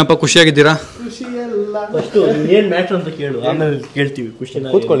ಏನಪ್ಪ ಖುಷಿಯಾಗಿದ್ದೀರಾ ಫಸ್ಟ್ ಏನು ಮ್ಯಾಟ್ರ್ ಅಂತ ಕೇಳು ಆಮೇಲೆ ಕೇಳ್ತೀವಿ ಖುಷಿನ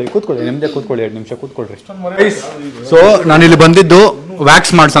ಕೂತ್ಕೊಳ್ಳಿ ನಿಮ್ಮದೇ ಕೂತ್ಕೊಳ್ಳಿ 2 ನಿಮಿಷ ಕೂತ್ಕೊಳ್ರಿ ಸೊ ನಾನಿಲ್ಲಿ ಬಂದಿದ್ದು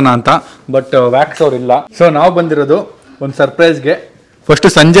ವ್ಯಾಕ್ಸ್ ಮಾಡ್ಸೋಣ ಅಂತ ಬಟ್ ವ್ಯಾಕ್ಸ್ ಅವ್ರಿಲ್ಲ ಸೊ ನಾವು ಬಂದಿರೋದು ಒಂದು ಸರ್ಪ್ರೈಸ್ಗೆ ಫಸ್ಟ್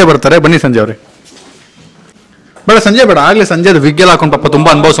ಸಂಜೆ ಬರ್ತಾರೆ ಬನ್ನಿ ಸಂಜೆ ಅವ್ರಿ ಬೇಡ ಸಂಜೆ ಬೇಡ ಆಗ್ಲೇ ಸಂಜೆ ವಿಗ್ಗೆಲ್ಲ ಹಾಕೊಂಡು ಪಾಪ ತುಂಬಾ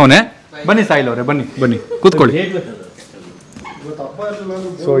ಅನುಭವಿಸೋನೆ ಬನ್ನಿ ಸಾಯಿಲ್ ಅವ್ರೆ ಬನ್ನಿ ಬನ್ನಿ ಕೂತ್ಕೊಳ್ಳಿ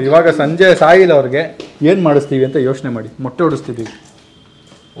ಸೊ ಇವಾಗ ಸಂಜೆ ಸಾಯಿಲ್ ಅವ್ರಿಗೆ ಏನು ಮಾಡಿಸ್ತೀವಿ ಅಂತ ಯೋಚನೆ ಮಾಡಿ ಮೊಟ್ಟೆ ಹೊಡಿಸ್ತಿದ್ದೀವಿ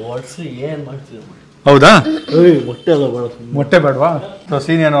ಏನು ಮಾಡ್ತೀವಿ ಹೌದಾ ಮೊಟ್ಟೆ ಅಲ್ಲ ಬೇಡ ಮೊಟ್ಟೆ ಬೇಡವಾ ಸೊ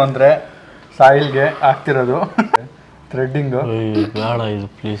ಸೀನ್ ಏನು ಅಂದರೆ ಸಾಯಿಲ್ಗೆ ಆಗ್ತಿರೋದು ಥ್ರೆಡ್ಡಿಂಗ್ ಬೇಡ ಇದು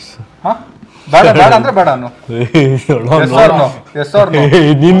ಪ್ಲೀಸ್ ಹಾಂ ಬೇಡ ಬೇಡ ಅಂದ್ರೆ ಬೇಡ ಅನ್ನು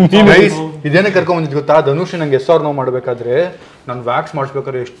ಇದೇನೇ ಕರ್ಕೊಂಡ್ ಬಂದಿದ್ದು ಗೊತ್ತಾ ಧನುಷ್ ನಂಗೆ ನೋ ಮಾಡ್ಬೇಕಾದ್ರೆ ನಾನು ವ್ಯಾಕ್ಸ್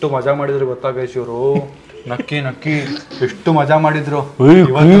ಮಾಡಿಸ್ಬೇಕಾದ್ರೆ ಎಷ್ಟು ಮಜಾ ಮಾಡಿದ್ರು ಗೊತ್ತಾ ಗೈಸ್ ಇವರು ನಕ್ಕಿ ನಕ್ಕಿ ಎಷ್ಟು ಮಜಾ ಮಾಡಿದ್ರು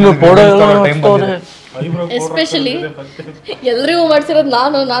ಎಸ್ಪೆಷಲಿ ಎಲ್ರಿಗೂ ಮಾಡ್ಸಿರೋದು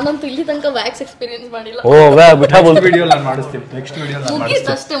ನಾನಂತೂ ಇಲ್ಲಿ ತನಕ ವ್ಯಾಕ್ಸ್ ಎಕ್ಸ್ಪೀರಿಯನ್ಸ್ ಮಾಡಿಲ್ಲ ವಿಡಿಯೋ ನಾನು ಮಾಡಿಸ್ತೀನಿ ನೆಕ್ಸ್ಟ್ ವಿಡಿಯೋ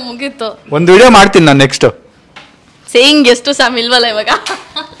ಮುಗೀತು ಅಷ್ಟೇ ಮುಗೀತು ಒಂದು ವಿಡಿಯೋ ಮಾಡ್ತೀನಿ ನಾನು ನೆಕ್ಸ್ಟ್ ಸೇಯಿಂಗ್ ಎಷ್ಟು ಸ್ಯಾಮ್ ಇಲ್ವಲ್ಲ ಇವಾಗ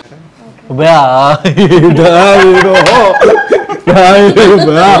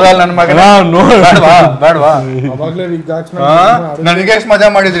ನನ್ನ ಮಗ ಬೇಡವಾ ನನಗೆ ಎಷ್ಟು ಮಜಾ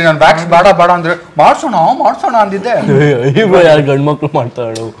ಮಾಡಿದ್ರಿ ನಾನು ವ್ಯಾಕ್ಸ್ ಬೇಡ ಬೇಡ ಅಂದ್ರೆ ಮಾಡ್ಸೋಣ ಅಂದಿದ್ದೆ ಗಂಡು ಮಕ್ಳು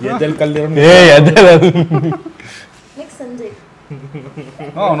ಮಾಡ್ತಾಳೆ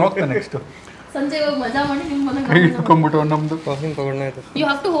ಹೋಗ್ತೇನೆ ನೆಕ್ಸ್ಟ್ ಸಂಜೆ ಇವಾಗ ಮಜಾ ಮಾಡಿ ನಿಮ್ಮ ಮನೆಗೆ ಇಟ್ಕೊಂಡ್ಬಿಟ್ಟು ನಮ್ದು ಯು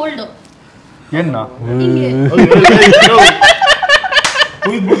ಹ್ಯಾವ್ ಟು ಹೋಲ್ಡ್ ಏನ್ನ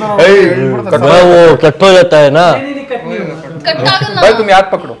कट हो जाता है ना ಕಟ್ ಆಗಲ್ಲ भाई तुम याद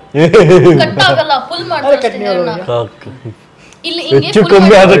पकड़ो ಕಟ್ ಆಗಲ್ಲ ಫುಲ್ ಮಾಡ್ತಾರೆ ಇಲ್ಲಿ ಹೆಚ್ಚು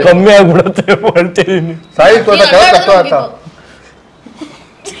ಕಮ್ಮಿ ಆದ್ರೆ ಕಮ್ಮಿ ಆಗ್ಬಿಡುತ್ತೆ ಮಾಡ್ತೀನಿ ಸಾಯಿ ತೋಟ ಕಟ್ಟು ಆತ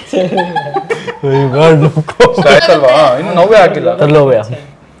ಅಲ್ವಾ ಇನ್ನು ನೋವೇ ಆಗಿಲ್ಲ ತರ್ಲೋವ್ಯಾ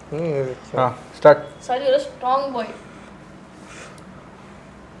ಹಾ start sorry you are strong ಬಾಯ್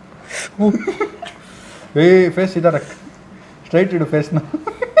ಏ ಫೇಸ್ ಇದರ ಸ್ಟ್ರೈಟ್ ಇಡು ಫೇಸ್ನ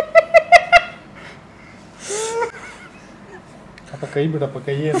ಕೈ ಬಿಡಪ್ಪ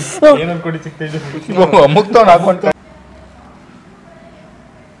ಕೈ ಏನನ್ ಕೊಡಿ ಸಿಗ್ತಾ ಇದೆ ಮುಕ್ತವನ್ ಹಾಕೊಂಡ್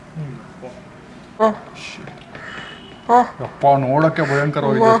ಅಪ್ಪ ನೋಡಕ್ಕೆ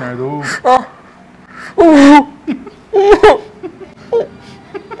ಭಯಂಕರವಾಗಿದೆ ಇದು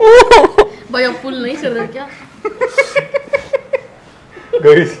भैया फुल नहीं कर रहा क्या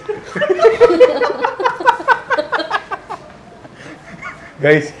ಗೈಸ್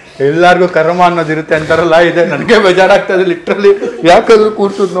ಗೈಸ್ ಎಲ್ಲಾರ್ಗು ಕರ್ಮ ಅನ್ನೋದಿರುತ್ತೆ ಅಂತಾರಲ್ಲ ಇದೆ ನನಗೆ ಬೇಜಾರಾಗ್ತದೆ ಲಿಟ್ರಲಿ ಯಾಕಾದ್ರೂ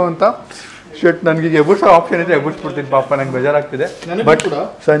ಕೂರ್ಸುದ್ನು ಅಂತ ಶಟ್ ನನಗೆ ಎಬುರ್ಸೋ ಆಪ್ಷನ್ ಇದೆ ಎಬುರ್ಸ್ಬಿಡ್ತೀನಿ ಪಾಪ ನಂಗೆ ಬೇಜಾರಾಗ್ತಿದೆ ಬಟ್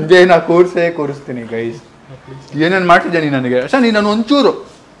ಸಂಜೆ ನಾ ಕೂರಿಸ್ತೀನಿ ಗೈಸ್ ಏನೇನು ಮಾಡ್ತಿದ್ದೆ ನೀ ನನಗೆ ಅಷ್ಟೇ ನೀನು ನಾನು ಒಂಚೂರು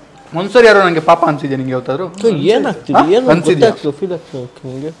ಒಂದ್ಸರಿ ಯಾರೋ ನನಗೆ ಪಾಪ ಅನ್ಸಿದ್ಯಾ ನಿಂಗೆ ಯಾವತ್ತಾದ್ರು ಏನಾಗ್ತಿದೆ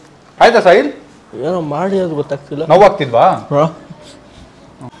ಆಯ್ತಾ ಸಾಹಿಲ್ ಏನೋ ಮಾಡಿ ಅದು ಗೊತ್ತಾಗ್ತಿಲ್ಲ ನೋವಾಗ್ತಿಲ್ವಾ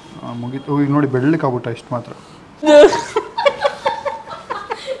ಮುಗೀತು ಈಗ ನೋಡಿ ಬೆಳ್ಳಕ್ಕಾಗ್ಬಿಟ್ಟ ಇಷ್ಟು ಮಾತ್ರ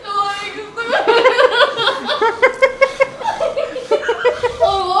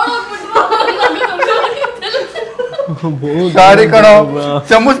ಸಾರಿ ಕಣೋ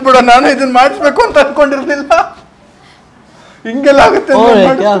ಚಮಸ್ಬಿಡ ನಾನು ಇದನ್ನ ಮಾಡಿಸ್ಬೇಕು ಅಂತ ಅನ್ಕೊಂಡಿರ್ಲಿಲ್ಲ ಹಿಂಗೆಲ್ಲ ಆಗುತ್ತೆ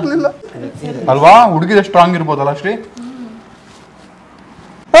ಮಾಡಿರ್ಲಿಲ್ಲ ಅಲ್ವಾ ಹುಡುಗಿದ ಸ್ಟ್ರಾಂಗ್ ಇರ್ಬೋದಲ್ಲ ಶ್ರೀ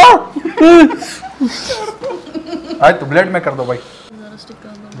ಆಯ್ತು ಬ್ಲೇಡ್ ಮೇಕರ್ದು ಬೈ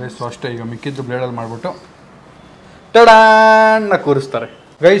ಗೈಸ್ ಅಷ್ಟೇ ಈಗ ಮಿಕ್ಕಿದ್ದು ಬ್ಲೇಡಲ್ಲಿ ಮಾಡ್ಬಿಟ್ಟು ಟಡಾನ್ನ ಕೂರಿಸ್ತಾರೆ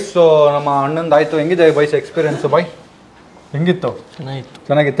ಗೈಸ್ ನಮ್ಮ ಅಣ್ಣಂದು ಆಯ್ತು ಹೆಂಗಿದೆ ಬೈಸ್ ಎಕ್ಸ್ಪೀರಿಯನ್ಸ್ ಬೈ ಹೆಂಗಿತ್ತು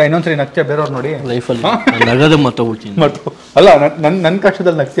ಚೆನ್ನಾಗಿತ್ತಾ ಇನ್ನೊಂದ್ಸರಿ ನಗ್ತೀಯ ಬೇರೆಯವ್ರು ನೋಡಿ ಲೈಫಲ್ಲಿ ನಗದೆ ಮಾತಾಡ್ತೀನಿ ಮತ್ತು ಅಲ್ಲ ನನ್ನ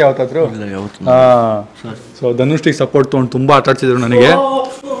ಕಷ್ಟದಲ್ಲಿ ನಗ್ತೀಯ ಯಾವತ್ತಾದ್ರು ಸೊ ಧನುಷ್ಟಿಗೆ ಸಪೋರ್ಟ್ ತೊಗೊಂಡು ತುಂಬ ಆಟ ಆಡ್ಸಿದ್ರು ನನಗೆ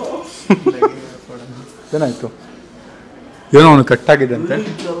ಏನಾಯ್ತು ಏನೋ ಅವನು ಕಟ್ಟಾಗಿದೆ ಅಂತೆ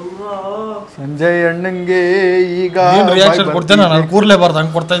ಸಂಜಯ್ ಅಣ್ಣಂಗೆ ಈಗ ರಿಯಾಕ್ಷನ್ ಕೊಡ್ತೇನೆ ನಾನು ಕೂರ್ಲೇಬಾರ್ದು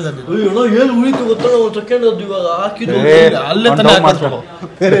ಹಂಗೆ ಕೊಡ್ತಾ ಇದ್ದೆ ಏನು ಉಳಿತು ಗೊತ್ತಾ ಒಂದು ಸೆಕೆಂಡ್ ಅದು ಇವಾಗ ಹಾಕಿದ್ದು ಅಲ್ಲೇ ತಾನೇ ಹಾಕಿದ್ರು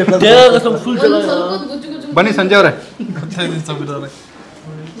ಬನ್ನಿ ಸಂಜಯ್ ಅವರೇ ಗೊತ್ತಾಯ್ತು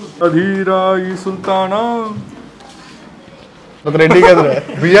ಅಧೀರ ಈ ಸುಲ್ತಾನ ಥ್ರೆಡ್ಡಿಂಗ್ ಆದ್ರೆ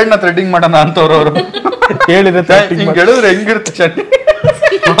ಬಿಯರ್ಡ್ನ ಥ್ರೆಡ್ಡಿಂಗ್ ಮಾಡೋಣ ಅಂತವ್ರು ಅವರು ಹೇಳಿದ್ರೆ ಹಿಂಗೆ ಹೇಳಿದ್ರೆ ಹೆಂಗಿರುತ್ತೆ ಚಟ್ನಿ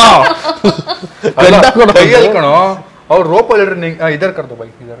ಕೈಯಲ್ಲಿ ಕಣೋ ಅವ್ರು ರೋಪಲ್ಲಿ ಹೇಳ್ರಿ ಇದರ್ ಕರ್ದೋ ಬೈ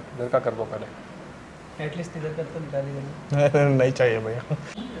ಇದರ್ ಕಾ ಕರ್ದೋ ಪಹಲೆ एटलीस्ट इधर का तो निकाल ही नहीं चाहिए भैया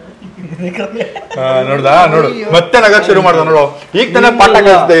ನೋಡ್ದಾ ನೋಡು ಮತ್ತೆ ನಗಕ್ ಶುರು ಮಾಡ್ದ ನೋಡು ಈಗ ತಾನೇ ಪಾಠ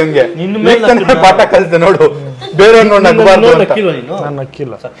ಕಲಿಸ್ದೆ ಇವ್ನಿಗೆ ಈಗ ತಾನೇ ಪಾಠ ಕಲಿಸ್ದೆ ನೋಡು ಬೇರೆ ನೋಡಿ ನಗಬಾರ್ದು ಅಂತ ನಾನು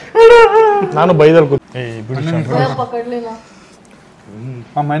ನಕ್ಕಿಲ್ಲ ನಾನು ಬೈದಲ್ಲಿ भैया पकड़ लेना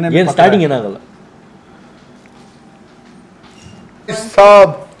ಏನು ಸ್ಟಾರ್ಟಿಂಗ್ ಏನಾಗಲ್ಲ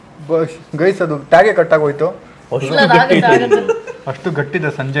ಸಾಬ್ ಗೈಸ್ ಅದು ಟ್ಯಾಗೆ ಕಟ್ಟಾಗೋಯ್ತು ಇಲ್ಲ ಅಷ್ಟು ಗಟ್ಟಿದೆ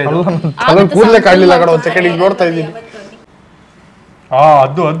ಸಂಜಯ್ ಅಲ್ಲ ಕೂದಲೇ ಕಾಣಲಿಲ್ಲ ಕಡೆ ಒಂದು ಸೆಕೆಂಡ್ ಈಗ ನೋಡ್ತಾ ಇದ್ದೀನಿ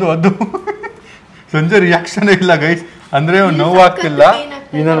ಅದು ಸಂಜೆ ರಿಯಾಕ್ಷನ್ ಇಲ್ಲ ಗೈಸ್ ಅಂದ್ರೆ ನೋವಾಗ್ತಿಲ್ಲ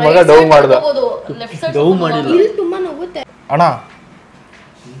ಈ ನನ್ನ ಮಗ ಡೌ ಮಾಡ್ದ ಡೌ ಮಾಡಿಲ್ಲ ಇಲ್ಲಿ ತುಂಬಾ ನೋವುತ್ತೆ ಅಣ್ಣ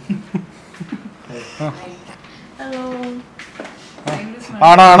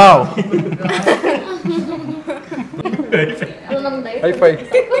ಅಣ್ಣ ಅಣ್ಣ ಅದು ನಮ್ದು ಹೈ ಫೈ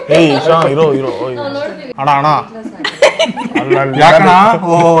ಏಯ್ ಇರೋ ಅಣ್ಣ ಅಣ್ಣ ಯಾಕಣ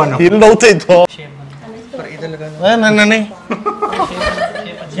ಓ ಇಲ್ಲಿ ನೋವ್ತೈತು ನನ್ನ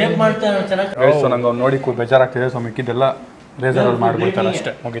ಶೇಪ್ ಮಾಡ್ತಾರೆ ಚೆನ್ನಾಗಿ ಗೈಸ್ ನಂಗೆ ಅವ್ನು ನೋಡಿ ಬೇಜಾರಾಗ್ತಿದೆ ಸೊ ಮಿಕ್ಕಿದ್ದೆಲ್ಲ ರೇಸರಲ್ಲಿ ಮಾಡ್ಬಿಡ್ತಾರೆ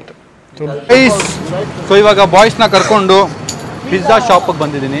ಅಷ್ಟೇ ಮುಗೀತು ಸೊ ಇವಾಗ ಬಾಯ್ಸ್ನ ಕರ್ಕೊಂಡು ಪಿಜ್ಜಾ ಶಾಪಿಗೆ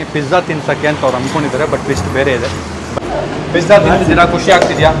ಬಂದಿದ್ದೀನಿ ಪಿಜ್ಜಾ ತಿನ್ಸಕ್ಕೆ ಅಂತ ಅವ್ರು ಅಂದ್ಕೊಂಡಿದ್ದಾರೆ ಬಟ್ ಟ್ವಿಸ್ಟ್ ಬೇರೆ ಇದೆ ಪಿಜ್ಜಾ ತಿಂದಿದ್ದೀರಾ ಖುಷಿ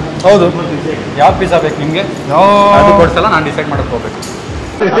ಆಗ್ತಿದ್ಯಾ ಹೌದು ಯಾವ ಪಿಜ್ಜಾ ಬೇಕು ನಿಮಗೆ ಅದು ಕೊಡ್ಸಲ್ಲ ನಾನು ಡಿಸೈಡ್ ಮಾಡಕ್ಕೆ ಹೋಗ್ಬೇಕು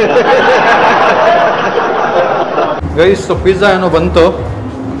ಗೈಸ್ ಪಿಜ್ಜಾ ಏನೋ ಬಂತು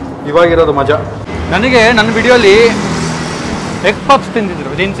ಇವಾಗಿರೋದು ಮಜಾ ನನಗೆ ನನ್ನ ವಿಡಿಯೋಲಿ ಎಗ್ ಪಪ್ಸ್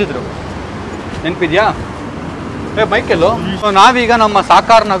ತಿನ್ಸಿದ್ರು ನೆನಪಿದ್ಯಾ ಮೈಕೆಲ್ಲು ನಾವೀಗ ನಮ್ಮ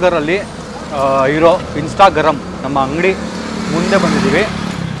ಸಾಕಾರ್ ನಗರಲ್ಲಿ ಇರೋ ಇನ್ಸ್ಟಾಗ್ರಾಮ್ ನಮ್ಮ ಅಂಗಡಿ ಮುಂದೆ ಬಂದಿದ್ದೀವಿ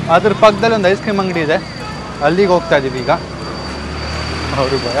ಅದ್ರ ಪಕ್ಕದಲ್ಲಿ ಒಂದು ಐಸ್ ಕ್ರೀಮ್ ಅಂಗಡಿ ಇದೆ ಅಲ್ಲಿಗೆ ಹೋಗ್ತಾ ಇದ್ದೀವಿ ಈಗ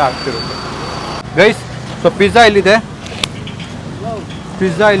ಅವ್ರಿಗೆ ಭಯ ಆಗ್ತಿರುತ್ತೆ ಗೈಸ್ ಸೊ ಪಿಜ್ಜಾ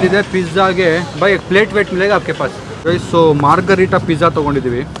ಇಲ್ಲಿದೆ ಪಿಜ್ಜಾಗೆ ಬೈ ಪ್ಲೇಟ್ ವೇಟ್ ಮಿಲೇಗ आपके पास ಗೈಸ್ ಸೊ ಮಾರ್ಗರಿಟಾ ಪಿಜ್ಜಾ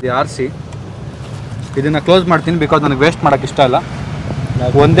ತೊಗೊಂಡಿದ್ದೀವಿ ಆರಿಸಿ ಇದನ್ನು ಕ್ಲೋಸ್ ಮಾಡ್ತೀನಿ ಬಿಕಾಸ್ ನನಗೆ ವೇಸ್ಟ್ ಮಾಡೋಕ್ಕೆ ಇಷ್ಟ ಇಲ್ಲ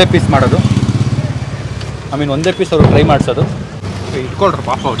ಒಂದೇ ಪೀಸ್ ಮಾಡೋದು ಒಂದೇ ಪೀಸ್ ಅವರು ಟ್ರೈ ಮಾಡಿಸೋದು ಇಟ್ಕೊಳ್ರಿ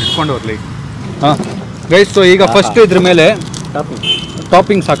ಪಾಪ ಅವ್ರು ಇಟ್ಕೊಂಡು ಹೋಗ್ಲಿ ಹಾಂ ಗೈಸ್ ಸೊ ಈಗ ಫಸ್ಟ್ ಇದ್ರ ಮೇಲೆ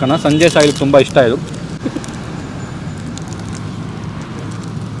ಟಾಪಿಂಗ್ಸ್ ಹಾಕೋಣ ಸಂಜೆ ಸಾಯಿಲ್ ತುಂಬ ಇಷ್ಟ ಇದು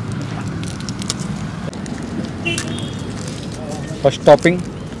ಫಸ್ಟ್ ಟಾಪಿಂಗ್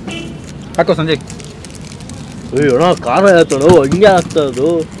ಹಾಕೋ ಸಂಜಯ್ ಅಯ್ಯೋ ಖಾರ ಹೇಳ್ತಾಳು ಹಂಗೆ ಆಗ್ತದು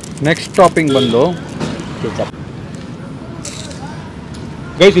ನೆಕ್ಸ್ಟ್ ಟಾಪಿಂಗ್ ಬಂದು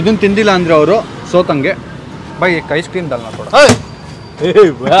ಗೈಸ್ ಇದನ್ನು ತಿಂದಿಲ್ಲ ಅಂದರೆ ಅವರು ಸೋತಂಗೆ ಬೈ ಐಸ್ ಕ್ರೀಮ್ ದಾಲ್ ನಾ ಥೋड़ा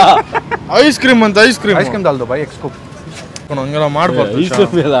ಐಸ್ ಕ್ರೀಮ್ ಅಂತ ಐಸ್ ಕ್ರೀಮ್ डाल दो भाई एक स्कूप ಹಂಗೆಲ್ಲ ಮಾಡ್ಬಾರ್ದು ಐಸ್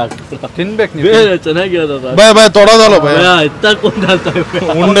ಮೇಲೆ ಹಾಕ್ಬಿಡ. ತಿನ್ಬೇಕು ನೀವು. ಬೇರೆ ಚೆನ್ನಾಗಿರೋದು ಬಾಯ್ ಬಾಯ್ ತೊಡೋದಲ್ಲ ಬಾಯ್ ಎತ್ತಾಕೊಂಡ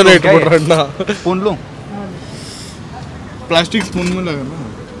ಉಂಡೆನೆ ಇಟ್ಬಿಟ್ರೆ ಅಣ್ಣ ಸ್ಪೂನ್ಲು ಪ್ಲಾಸ್ಟಿಕ್ ಸ್ಪೂನ್ ಮೇಲೆ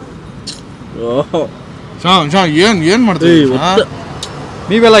ಏನ್ ಮಾಡ್ತೀವಿ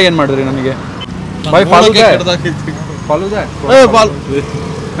ನೀವೆಲ್ಲ ಏನ್ ಮಾಡಿದ್ರಿ ನನಗೆ ಬಾಯ್ ಫಾಲೂದಾ ಫಾಲೂದಾ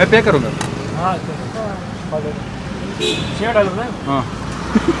मैं पे करूंगा हाँ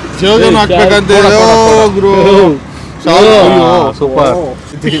ಸೇವನ್ ಹಾಕ್ಬೇಕಂತ ಗುರು ಸೂಪರ್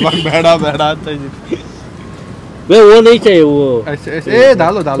ಇವಾಗ ಬೇಡ ಬೇಡ ಅಂತ ಇದ್ದೀನಿ वो नहीं चाहिए वो ए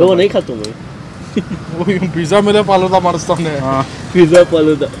डालो डालो वो नहीं खाता मैं ಪಿಜ್ಜಾ ಮೇಲೆ ಫಾಲೂದಾ ಮಾಡಿಸ್ತಾನೆ पिज्जा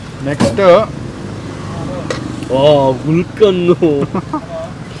फालूदा ನೆಕ್ಸ್ಟ್ ಗುಲ್ಕನ್ನು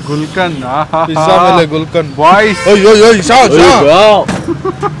ಗುಲ್ಕನ್ ಪಿಜ್ಜಾ ಮೇಲೆ ಗುಲ್ಕನ್ boys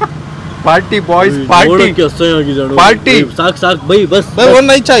party boys party party साक साक भाई बस ಒಂದು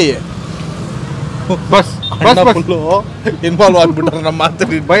ನೈ ಚಾಹಿಯೆ बस बस बस इन्वॉल्व ಆಗ್ಬಿಟ್ರೆ ನಮ್ಮ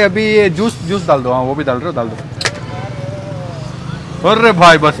ಮಾತಲ್ಲಿ भाई अभी ये जूस जूस डाल दो हाँ वो भी डाल दो अरे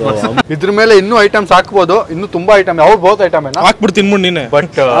भाई बस बस इದ್ರ ಮೇಲೆ ಇನ್ನೂ ಐಟಮ್ಸ್ ಹಾಕಬಹುದು ಇನ್ನೂ ತುಂಬಾ ಐಟಮ್ ಯಾವ ಬಹುತ್ ಐಟಮ್ है ना ಹಾಕ್ಬಿಟ್ಟು ತಿನ್ಬಿಡು ನೀನೆ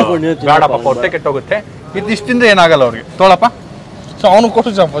ಬಟ್ ಬೇಡ ಪಾಪ ಹೊಟ್ಟೆ ಕೆಟ್ಟೋಗುತ್ತೆ ಇದಿಷ್ಟಿಂದ ಏನಾಗಲ್ಲ ಅವ್ರಿಗೆ ತೋಳಪ್ಪ ಅವನು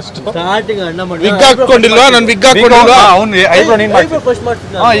ಕೊಟ್ಟು ಫಸ್ಟ್ ಸ್ಟಾರ್ಟಿಂಗ್ ಅಣ್ಣ ಮಾಡಿ ವಿಗ್ ಹಾಕೊಂಡಿಲ್ವಾ ನಾನು ವಿಗ್ ಹಾಕೊಂಡಿಲ್ವಾ ಅವ್ನು ಐಬ್ರೋ ನೀನ್ ಮಾಡ್ಸಿ ಫಸ್ಟ್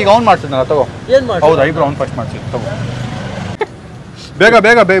ಮಾಡ್ತೀನಿ ಹಾ ಈಗ ಅವ್ನು ಮಾಡ್ಸಿದ್ನಲ್ಲ ತಗೋ ಏನು ಮಾಡಿ ಹೌದು ಐಬ್ರೋ ಅವ್ನು ಫಸ್ಟ್ ಮಾಡ್ಸಿ ತಗೋ ಬೇಗ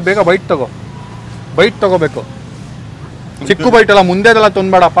ಬೇಗ ಬೇಗ ಬೈಟ್ ತಗೋಬೇಕು ಚಿಕ್ಕ ಬೈಟ್ ಅಲ್ಲ ಮುಂದೆದೆಲ್ಲ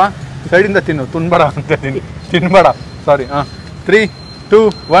ತಿನ್ಬೇಡಪ್ಪ ಸೈಡಿಂದ ತಿನ್ನು ತಿನ್ಬೇಡ ಅಂತ ತಿನ್ಬೇಡ ಸಾರಿ ಹಾ 3 2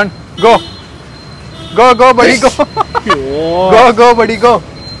 1 ಗೋ ಗೋ ಗೋ ಬಡಿ ಗೋ ಗೋ ಗೋ ಬಡಿ ಗೋ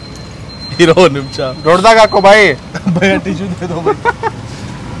ಇರೋ ನಿಮಿಷ ದೊಡ್ಡದಾಗ ಹಾಕೋ ಬಾಯಿ ಭಯ ಟಿಶ್ಯೂ ದೇದೋ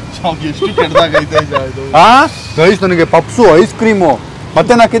ಎಷ್ಟು ಕೆಟ್ಟದಾಗೈತೆ ಇದು ಹಾ ಗೈಸ್ ನನಗೆ ಪಪ್ಸು ಐಸ್ ಕ್ರೀಮು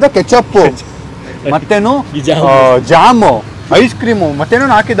ಮತ್ತೇನು ಹಾಕಿದ್ದ ಕೆಚಪ್ಪು ಮತ್ತೇನು ಜಾಮು ಐಸ್ ಕ್ರೀಮು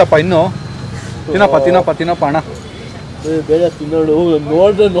ಮತ್ತೇನೋ ಹಾಕಿದ್ದಪ್ಪ ಇನ್ನು ತಿನ್ನಪ್ಪ ಅಣ್ಣ ಬೇಡ ತಿನ್ನೋಡು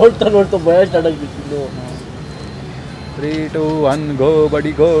ನೋಡ್ತಾ ಭಯ ಸ್ಟಾರ್ಟ್ ಆಗ್ಬಿಟ್ಟು 3 2 1 ಗೋ ಬಡಿ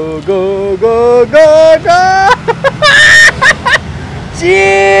ಗೋ ಗೋ ಗೋ ಗೋ ಗೋ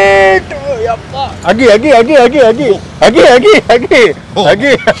ಚೀಟ್ ಯಪ್ಪ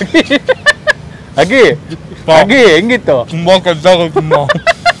ಅಗಿ ಹೆಂಗಿತ್ತು ತುಂಬಾ ಕಜ್ಜಾಗ ತುಂಬಾ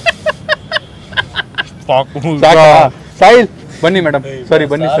ಸಾಯಿಲ್ ಬನ್ನಿ ಮೇಡಮ್ ಸಾರಿ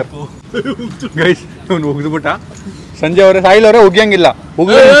ಬನ್ನಿ ಸರ್ ಗೈಸ್ ಇವನು ಉಗ್ದ್ಬಿಟ್ಟ ಸಂಜೆ ಅವರೇ ಸಾಯಿಲ್ ಅವರೇ ಉಗಿಯಂಗಿಲ್ಲ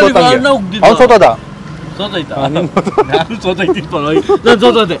ಅವ್ನು ಸೋತದ ಸೋತೈತಾ ನಾನು ಸೋತೈತಿ ಪರವಾಗಿ ನಾನು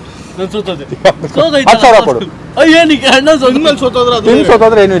ಸೋತದೆ 10,000 ಕೊಡು ಏನಕ್ಕೆ ಅಣ್ಣ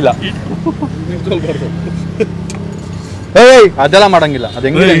ಸೋತೋದ್ರೆ ಏನೂ ಇಲ್ಲ ಏಯ್ ಅದೆಲ್ಲ ಮಾಡಂಗಿಲ್ಲ ಅದು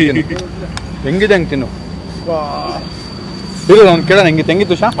ಹೆಂಗಿದೆ ಹಂಗೆ ತಿನ್ನು ಇಲ್ಲ ಅವ್ನು ಕೇಳೋಣ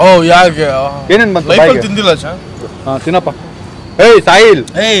ಹೆಂಗಿತ್ತು ಶಾ ಓ ಯಾಕೆ ಏನೇನು ಬಂತು ಲೈಫಲ್ಲಿ ತಿಂದಿಲ್ಲ ಚಾ ಹಾಂ ತಿನ್ನಪ್ಪ ಏಯ್ ಸಾಯಿಲ್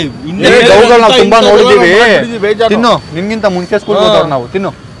ಗೌಗಳು ನಾವು ತುಂಬಾ ನೋಡಿದೀವಿ ತಿನ್ನು ನಿನ್ಗಿಂತ ಮುಂಚೆ ಸ್ಕೂಲ್ ಹೋದವ್ರು ನಾವು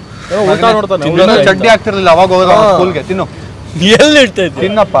ತಿನ್ನು ಊಟ ನೋಡ್ತಾನೆ ಇನ್ನೂ ಚಡ್ಡಿ ಆಗ್ತಿರ್ಲಿಲ್ಲ ಅವಾಗ ಹೋಗೋದು ಸ್ಕೂಲ್ಗೆ ತಿನ್ನು ಎಲ್ಲಿ ಇಡ್ತಾ ಇದ್ದೆ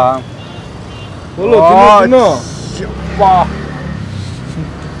ತಿನ್ನಪ್ಪ ತಿನ್ನು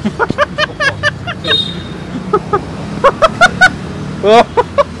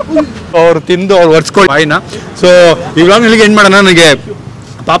ಅವ್ರು ತಿಂದು ಅವ್ರು ಒರ್ಸ್ಕೊಂಡು ಬಾಯಿನ ಸೊ ಇವಾಗ ಇಲ್ಲಿಗೆ ಎಂಡ್ ಮಾಡೋಣ ನನಗೆ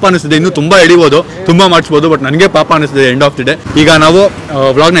ಪಾಪ ಅನಿಸ್ತಿದೆ ಇನ್ನೂ ತುಂಬ ಎಳಿಬೋದು ತುಂಬ ಮಾಡಿಸ್ಬೋದು ಬಟ್ ನನಗೆ ಪಾಪ ಅನಿಸ್ತಿದೆ ಎಂಡ್ ಆಫ್ ದಿ ಡೇ ಈಗ ನಾವು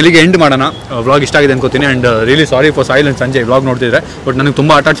ವ್ಲಾಗ್ನ ಇಲ್ಲಿಗೆ ಎಂಡ್ ಮಾಡೋಣ ವ್ಲಾಗ್ ಇಷ್ಟ ಆಗಿದೆ ಅನ್ಕೋತೀನಿ and really sorry for soil and ಸಂಜೆ ವ್ಲಾಗ್ ನೋಡ್ತಿದ್ರೆ ಬಟ್ ನನಗೆ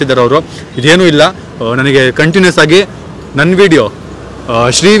ತುಂಬ ಆಟ ಆಡ್ಸಿದ್ದಾರೆ ಅವರು ಇದೇನೂ ಇಲ್ಲ ನನಗೆ ಕಂಟಿನ್ಯೂಸ್ ಆಗಿ ನನ್ನ ವಿಡಿಯೋ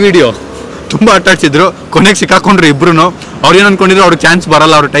ಶ್ರೀ ವಿಡಿಯೋ ತುಂಬ ಆಟ ಆಡ್ಸಿದ್ರು ಕೊನೆಗೆ ಸಿಕ್ಕಾಕೊಂಡ್ರು ಇಬ್ರು ಅವ್ರು ಏನು ಅನ್ಕೊಂಡಿದ್ರು ಅವ್ರಿಗೆ ಚಾನ್ಸ್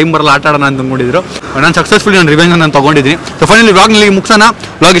ಬರಲ್ಲ ಅವ್ರ ಟೈಮ್ ಬರಲ್ಲ ಆಟ ಆಡೋಣ ಅಂತ ಅಂದ್ಕೊಂಡಿದ್ರು ನಾನು ಸಕ್ಸಸ್ಫುಲಿ ನಾನು ರಿವೆಂಜ್ ನಾನು ತೊಗೊಂಡಿದ್ದೀನಿ ಸೊ ಫೈನಲಿ ವ್ಲಾಗ್ನಲ್ಲಿ ಮುಗಿಸೋಣ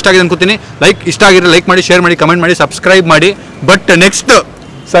ವ್ಲಾಗ್ ಇಷ್ಟ ಆಗಿದೆ ಅನ್ಕೋತೀನಿ ಇಷ್ಟ ಆಗಿದ್ರೆ ಲೈಕ್ ಮಾಡಿ ಶೇರ್ ಮಾಡಿ ಕಮೆಂಟ್ ಮಾಡಿ ಸಬ್ಸ್ಕ್ರೈಬ್ ಮಾಡಿ ಬಟ್ ನೆಕ್ಸ್ಟ್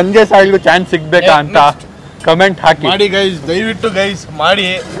ಸಂಜೆ ಸಾಯಿಲ್ಗೂ ಚಾನ್ಸ್ ಸಿಗ್ಬೇಕಾ ಅಂತ ಕಮೆಂಟ್ ಹಾಕಿ ಮಾಡಿ ಗೈಸ್ ದಯವಿಟ್ಟು ಗೈಸ್ ಮಾಡಿ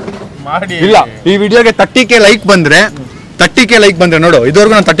ಇಲ್ಲ ಈ ವಿಡಿಯೋಗೆ 30K ಲೈಕ್ ಬಂದ್ರೆ ನೋಡು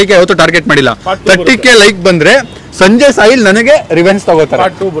ಇದುವರೆಗೂ ನಾನು 30K ಯಾವತ್ತೂ ಟಾರ್ಗೆಟ್ ಮಾಡಿಲ್ಲ 30K ಲೈಕ್ ಬಂದ್ರೆ ಸಂಜೆ ಸಾಯಿಲ್ ನನಗೆ ರಿವೆಂಜ್ ತಗೋತಾರೆ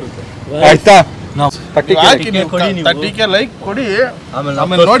ಪಾರ್ಟ್ 2 ಬರುತ್ತೆ ಆಯ್ತಾ 30K ಲೈಕ್ ಕೊಡಿ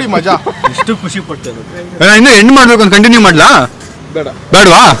ಆಮೇಲೆ ನೋಡಿ ಮಜಾ ಎಷ್ಟು ಖುಷಿ ಪಡ್ತೇನೆ ಇನ್ನು ಎಂಡ್ ಮಾಡ್ಬೇಕು ಅಂತ ಕಂಟಿನ್ಯೂ ಮಾಡ್ಲಾ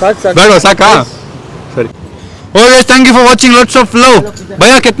ಬೇಡವಾ ಸಾಕಾ ಸರಿ okay thank you for watching lots of love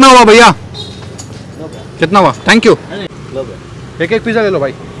भैया कितना हुआ थैंक यू एक पिज्जा ले लो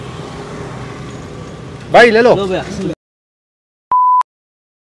भाई ले लो